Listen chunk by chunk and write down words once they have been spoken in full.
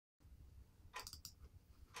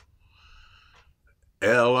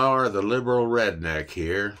LR, the Liberal Redneck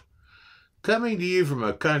here, coming to you from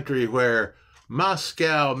a country where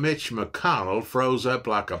Moscow Mitch McConnell froze up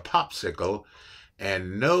like a popsicle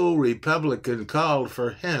and no Republican called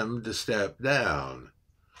for him to step down.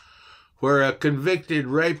 Where a convicted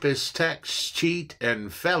rapist, tax cheat,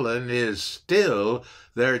 and felon is still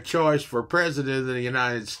their choice for president of the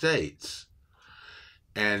United States.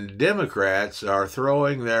 And Democrats are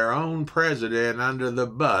throwing their own president under the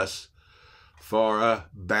bus for a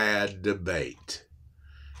bad debate.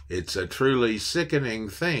 It's a truly sickening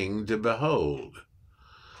thing to behold.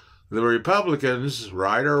 The Republicans,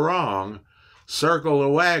 right or wrong, circle the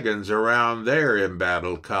wagons around their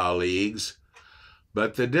embattled colleagues,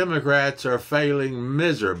 but the Democrats are failing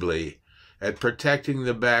miserably at protecting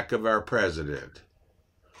the back of our president.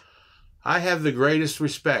 I have the greatest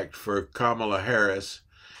respect for Kamala Harris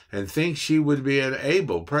and think she would be an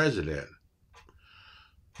able president.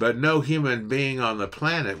 But no human being on the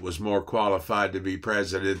planet was more qualified to be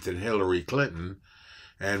president than Hillary Clinton,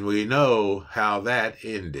 and we know how that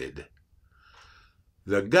ended.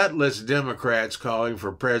 The gutless Democrats calling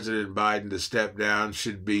for President Biden to step down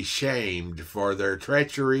should be shamed for their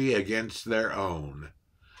treachery against their own.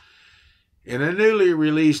 In a newly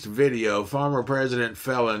released video, former President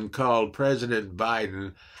Felon called President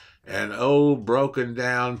Biden an old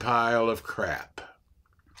broken-down pile of crap.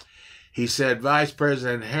 He said Vice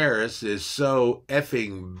President Harris is so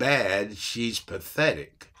effing bad, she's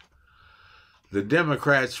pathetic. The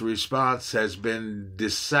Democrats' response has been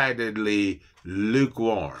decidedly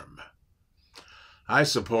lukewarm. I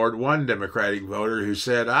support one Democratic voter who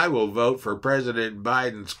said, "I will vote for President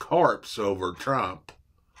Biden's corpse over Trump."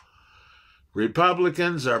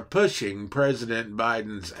 Republicans are pushing President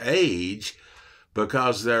Biden's age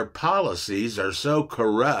because their policies are so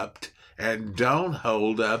corrupt and don't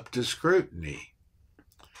hold up to scrutiny.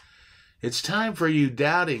 It's time for you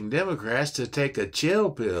doubting Democrats to take a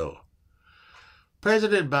chill pill.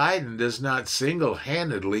 President Biden does not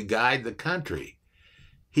single-handedly guide the country.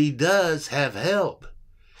 He does have help.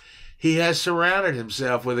 He has surrounded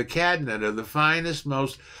himself with a cabinet of the finest,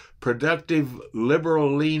 most productive,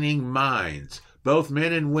 liberal-leaning minds, both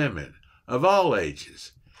men and women, of all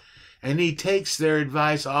ages, and he takes their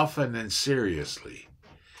advice often and seriously.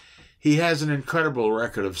 He has an incredible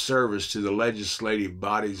record of service to the legislative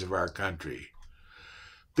bodies of our country.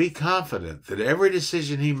 Be confident that every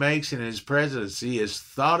decision he makes in his presidency is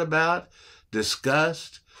thought about,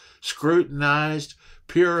 discussed, scrutinized,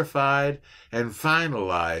 purified, and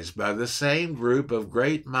finalized by the same group of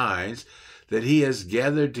great minds that he has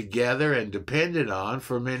gathered together and depended on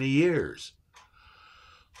for many years.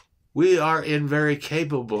 We are in very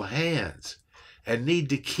capable hands and need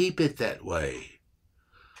to keep it that way.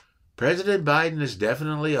 President Biden is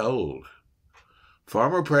definitely old.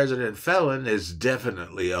 Former President Felon is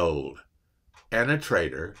definitely old, and a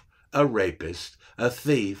traitor, a rapist, a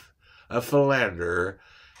thief, a philanderer,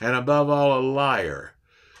 and above all a liar,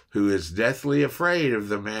 who is deathly afraid of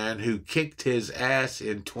the man who kicked his ass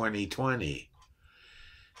in 2020.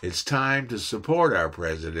 It's time to support our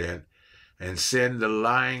president and send the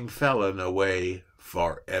lying felon away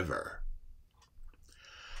forever.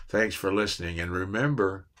 Thanks for listening, and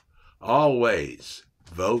remember, always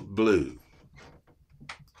vote blue.